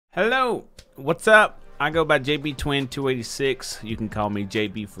Hello, what's up? I go by JB Twin 286. You can call me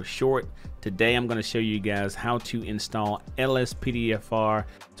JB for short. Today I'm going to show you guys how to install LSPDFR.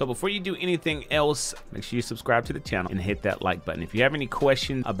 So before you do anything else, make sure you subscribe to the channel and hit that like button. If you have any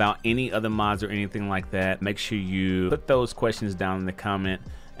questions about any other mods or anything like that, make sure you put those questions down in the comment,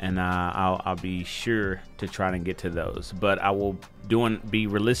 and I'll be sure to try to get to those. But I will be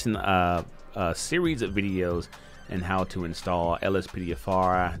releasing a series of videos and how to install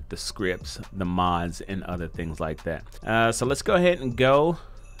LSPDFR, the scripts, the mods, and other things like that. So let's go ahead and go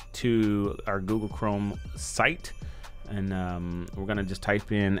to our Google Chrome site, and we're gonna just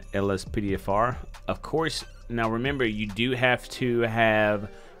type in LSPDFR. Of course, now remember, you do have to have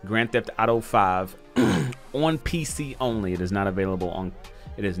Grand Theft Auto 5 on PC only. It is not available on.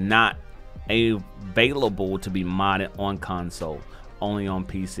 It is not available to be modded on console. Only on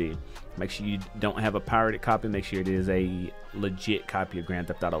PC. Make sure you don't have a pirated copy. Make sure it is a legit copy of Grand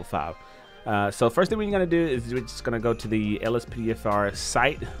Theft Auto 5. So first thing we're gonna do is we're just gonna go to the LSPDFR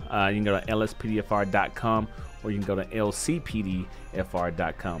site. You can go to lspdfr.com or you can go to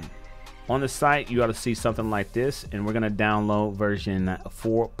lcpdfr.com. On the site, you ought to see something like this, and we're gonna download version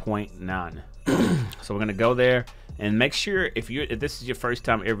 4.9. So we're gonna go there and make sure if this is your first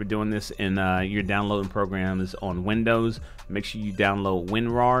time ever doing this and you're downloading programs on Windows, make sure you download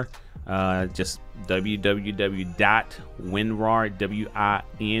Winrar. Just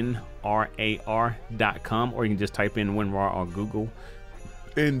www.winrar.com, or you can just type in Winrar on Google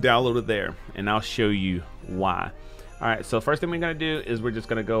and download it there, and I'll show you why. All right, so first thing we're gonna do is we're just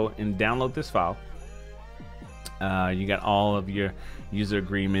gonna go and download this file. You got all of your user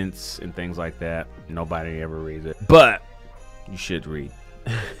agreements and things like that. Nobody ever reads it, but you should read.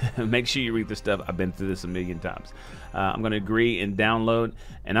 Make sure you read this stuff. I've been through this a million times. I'm going to agree and download,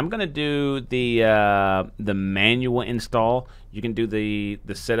 and I'm going to do the manual install. You can do the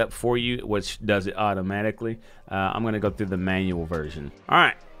setup for you, which does it automatically. I'm going to go through the manual version. All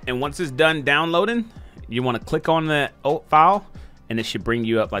right, and once it's done downloading, you want to click on the file, and it should bring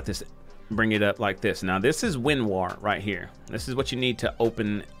you up like this. Bring it up like this. Now this is WinRAR right here. This is what you need to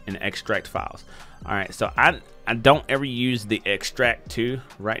open and extract files. All right, so I don't ever use the extract to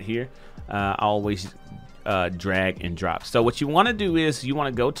right here. I always drag and drop. So what you want to do is you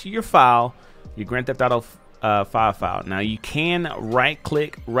want to go to your file, your Grand Theft Auto 5 file. Now you can right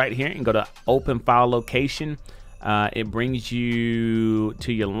click right here and go to open file location. It brings you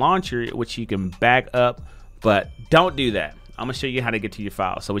to your launcher, which you can back up, but don't do that. I'm gonna show you how to get to your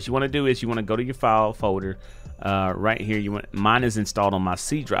file. So what you want to do is you want to go to your file folder right here. Mine is installed on my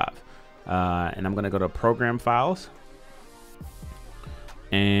C drive, and I'm gonna go to program files,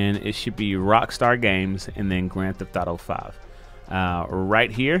 and it should be Rockstar Games and then Grand Theft Auto 5. Right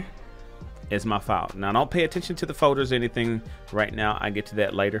here is my file. Now don't pay attention to the folders or anything right now. I get to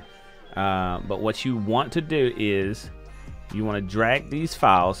that later. But what you want to do is you want to drag these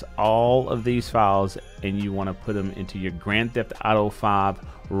files, all of these files, and you want to put them into your Grand Theft Auto 5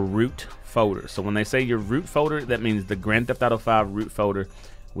 root folder. So when they say your root folder, that means the Grand Theft Auto 5 root folder,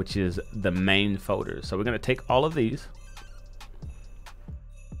 which is the main folder. So we're going to take all of these.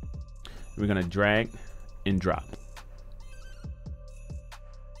 We're going to drag and drop.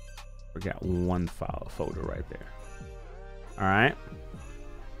 We got one file folder right there. All right.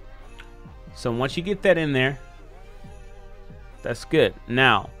 So once you get that in there, that's good.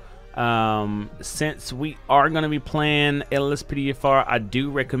 Now, since we are going to be playing LSPDFR, I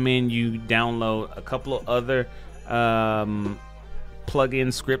do recommend you download a couple of other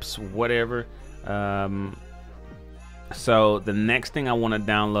plugin scripts, whatever. So the next thing I want to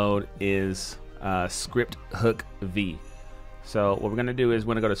download is ScriptHook V. So what we're going to do is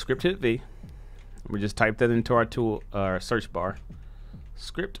we're going to go to ScriptHook V. We just type that into our search bar.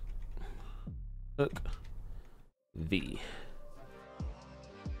 ScriptHook V.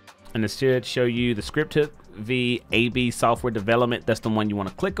 And it should show you the ScriptHook V AB software development. That's the one you want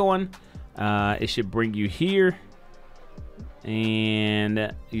to click on. It should bring you here,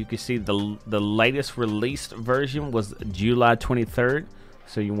 and you can see the latest released version was July 23rd.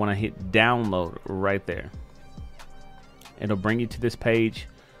 So you want to hit download right there. It'll bring you to this page.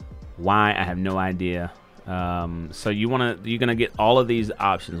 Why, I have no idea. So you're gonna get all of these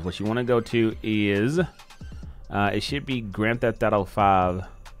options. What you want to go to is it should be Grand Theft Auto 5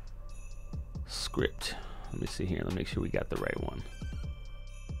 script. Let me see here. Let me make sure we got the right one.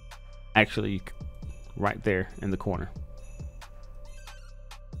 Actually, right there in the corner.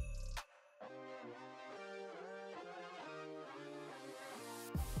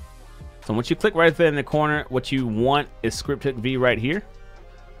 So once you click right there in the corner, what you want is ScriptHook V right here.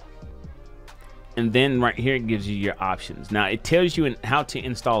 And then right here it gives you your options. Now it tells you how to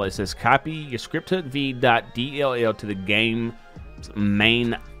install it. It says copy your ScriptHook V.dll to the game's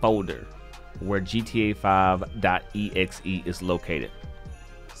main folder where GTA5.exe is located.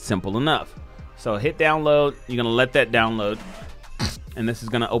 Simple enough. So hit download. You're gonna let that download, and this is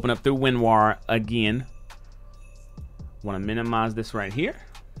gonna open up through Winrar again. Want to minimize this right here.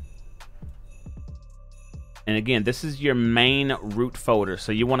 And again, this is your main root folder.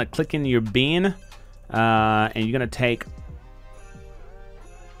 So you want to click in your bin, and you're going to take,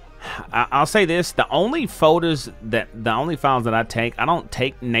 I'll say this, the only files that I take, I don't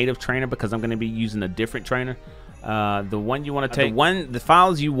take native trainer because I'm going to be using a different trainer. The one you want to take, the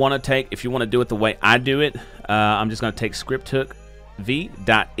files you want to take, if you want to do it the way I do it, I'm just going to take ScriptHook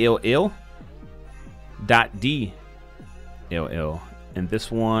V.ll.dll, and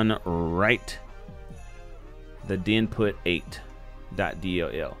this one right, the dinput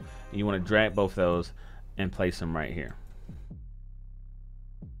 8.dll. You want to drag both those and place them right here,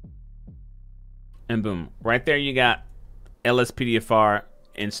 and boom, right there you got LSPDFR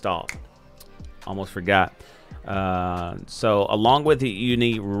installed. Almost forgot. So along with it, you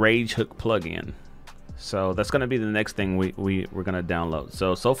need RageHook plugin. So that's going to be the next thing we're going to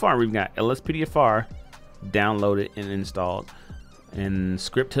download. So far we've got LSPDFR downloaded and installed, and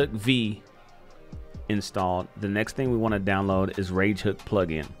ScriptHook V installed. The next thing we want to download is RageHook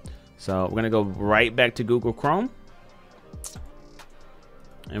plugin. So we're going to go right back to Google Chrome,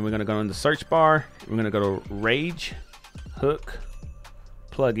 and we're going to go in the search bar. We're going to go to RageHook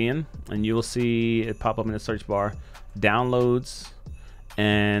plugin, and you will see it pop up in the search bar, downloads,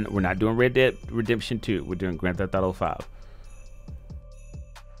 and we're not doing Red Dead Redemption 2, we're doing Grand Theft Auto 5.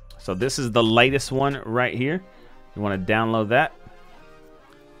 So this is the latest one right here. You want to download that,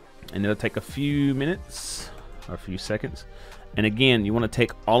 and it'll take a few minutes or a few seconds. And again, you want to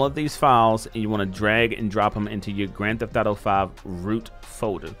take all of these files and you want to drag and drop them into your Grand Theft Auto 5 root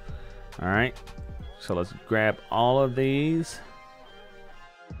folder. All right, so let's grab all of these,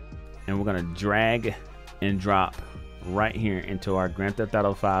 and we're going to drag and drop right here into our Grand Theft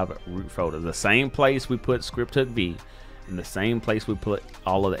Auto 5 root folder, the same place we put ScriptHook V, in the same place we put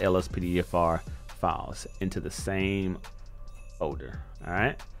all of the LSPDFR files, into the same folder. All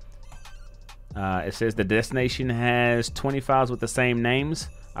right. It says the destination has 20 files with the same names.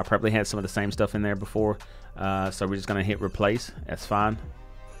 I probably had some of the same stuff in there before, so we're just gonna hit replace. That's fine,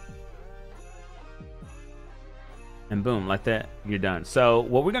 and boom, like that, you're done. So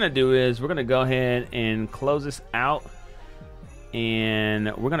what we're gonna do is we're gonna go ahead and close this out,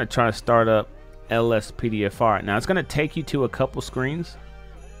 and we're gonna try to start up LSPDFR. Now it's gonna take you to a couple screens.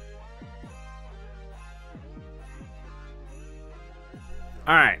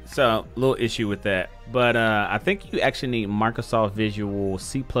 Alright, so little issue with that, but I think you actually need Microsoft Visual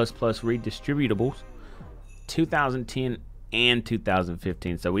C++ redistributables 2010 and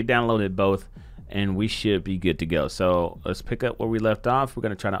 2015. So we downloaded both and we should be good to go. So let's pick up where we left off. We're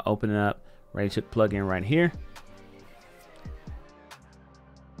going to try to open up RageHook plugin right here,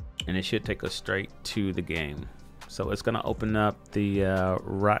 and it should take us straight to the game. So it's going to open up the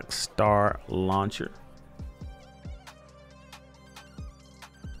Rockstar launcher,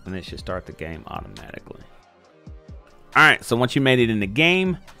 and it should start the game automatically. All right, so once you made it in the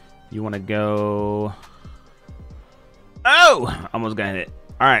game, you want to go, oh, almost got hit.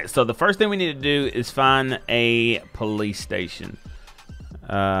 All right, so the first thing we need to do is find a police station.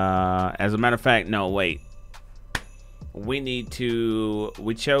 As a matter of fact, no, wait. We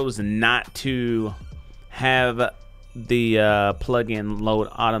chose not to have the plugin load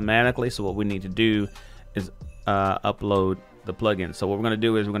automatically. So what we need to do is upload the plugin. So what we're gonna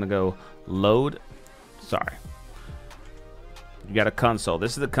do is we're gonna go load, sorry. You got a console.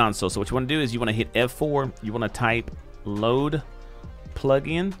 This is the console. So what you want to do is you want to hit F4. You want to type load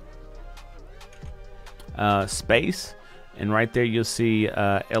plugin space, and right there you'll see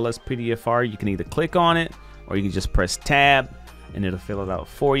LSPDFR. You can either click on it or you can just press tab and it'll fill it out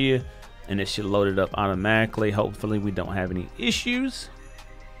for you, and it should load it up automatically. Hopefully we don't have any issues.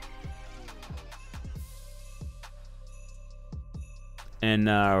 And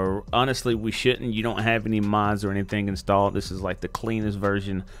honestly, we shouldn't. You don't have any mods or anything installed. This is like the cleanest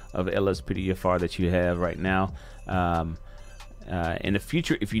version of LSPDFR that you have right now. In the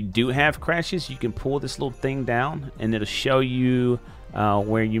future, if you do have crashes, you can pull this little thing down and it'll show you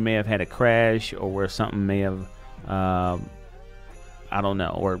where you may have had a crash, or where something may have, I don't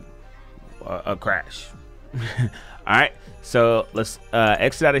know, or a crash. All right, so let's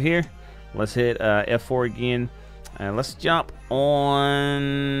exit out of here. Let's hit F4 again. And let's jump in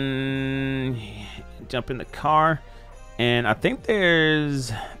the car, and I think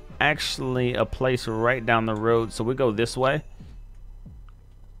there's actually a place right down the road, so we go this way.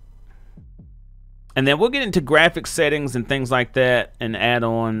 And then we'll get into graphics settings and things like that and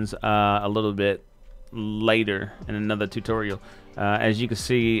add-ons a little bit later in another tutorial. As you can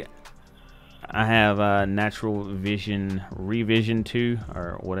see, I have Natural Vision Revision 2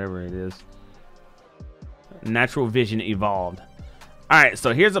 or whatever it is. Natural Vision Evolved. Alright,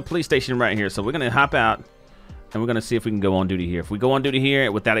 so here's a police station right here. So we're going to hop out and we're going to see if we can go on duty here. If we go on duty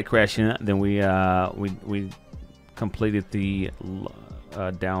here without it crashing, then we completed the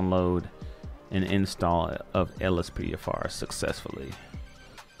download and install of LSPDFR successfully.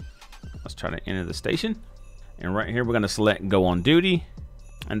 Let's try to enter the station. And right here, we're going to select go on duty.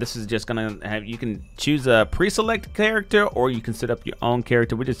 And this is just going to have, you can choose a pre-select character or you can set up your own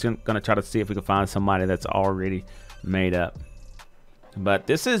character. We're just going to try to see if we can find somebody that's already made up. But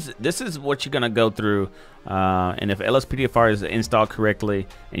this is what you're going to go through. And if LSPDFR is installed correctly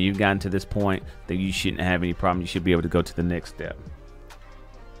and you've gotten to this point, then you shouldn't have any problem. You should be able to go to the next step.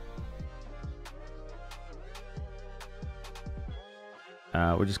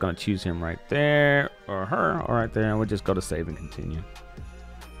 We're just going to choose him right there, or her, or right there, and we'll just go to save and continue.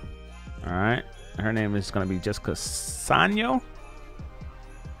 Alright, her name is going to be Jessica Sanyo,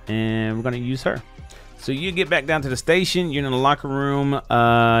 and we're going to use her. So you get back down to the station, you're in the locker room,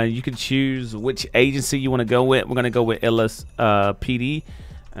 you can choose which agency you want to go with. We're going to go with LSPD,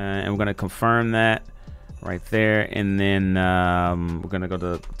 and we're going to confirm that right there, and then we're going to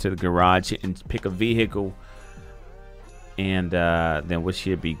go to the garage and pick a vehicle. And then we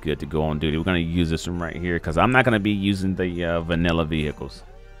should be good to go on duty. We're going to use this one right here because I'm not going to be using the vanilla vehicles.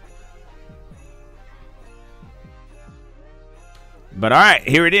 But all right,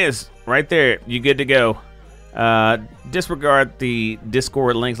 here it is right there. You're good to go. Disregard the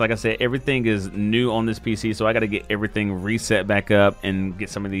Discord links. Like I said, everything is new on this PC, so I got to get everything reset back up and get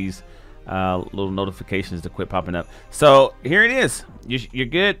some of these little notifications to quit popping up. So here it is. You're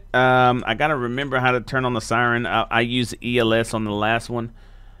good. I gotta remember how to turn on the siren. I used ELS on the last one.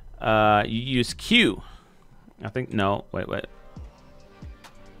 You use Q. I think no. Wait.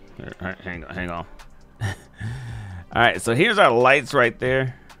 Hang on. All right. So here's our lights right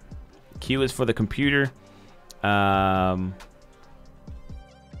there. Q is for the computer. And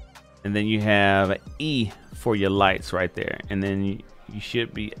then you have E for your lights right there. And then you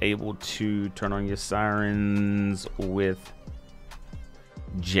should be able to turn on your sirens with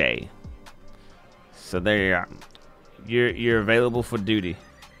J. So there you are. You're available for duty.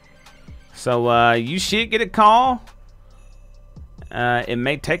 So you should get a call. It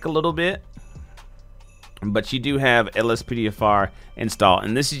may take a little bit, but you do have LSPDFR installed,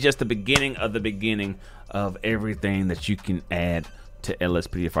 and this is just the beginning of everything that you can add to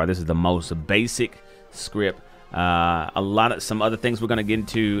LSPDFR. This is the most basic script. Some other things we're going to get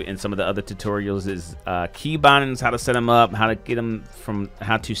into in some of the other tutorials is key bindings, how to set them up, how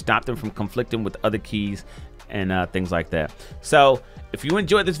to stop them from conflicting with other keys, and things like that. So if you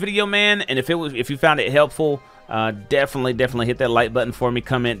enjoyed this video, man, and if you found it helpful, definitely hit that like button for me.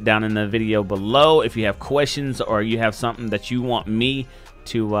 Comment down in the video below if you have questions or you have something that you want me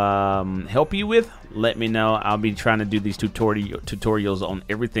to help you with. Let me know. I'll be trying to do these tutorials on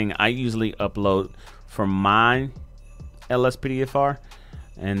everything I usually upload from my LSPDFR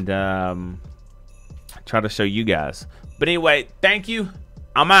and try to show you guys. But anyway, thank you.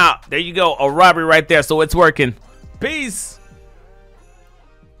 I'm out. There you go. A robbery right there. So it's working. Peace.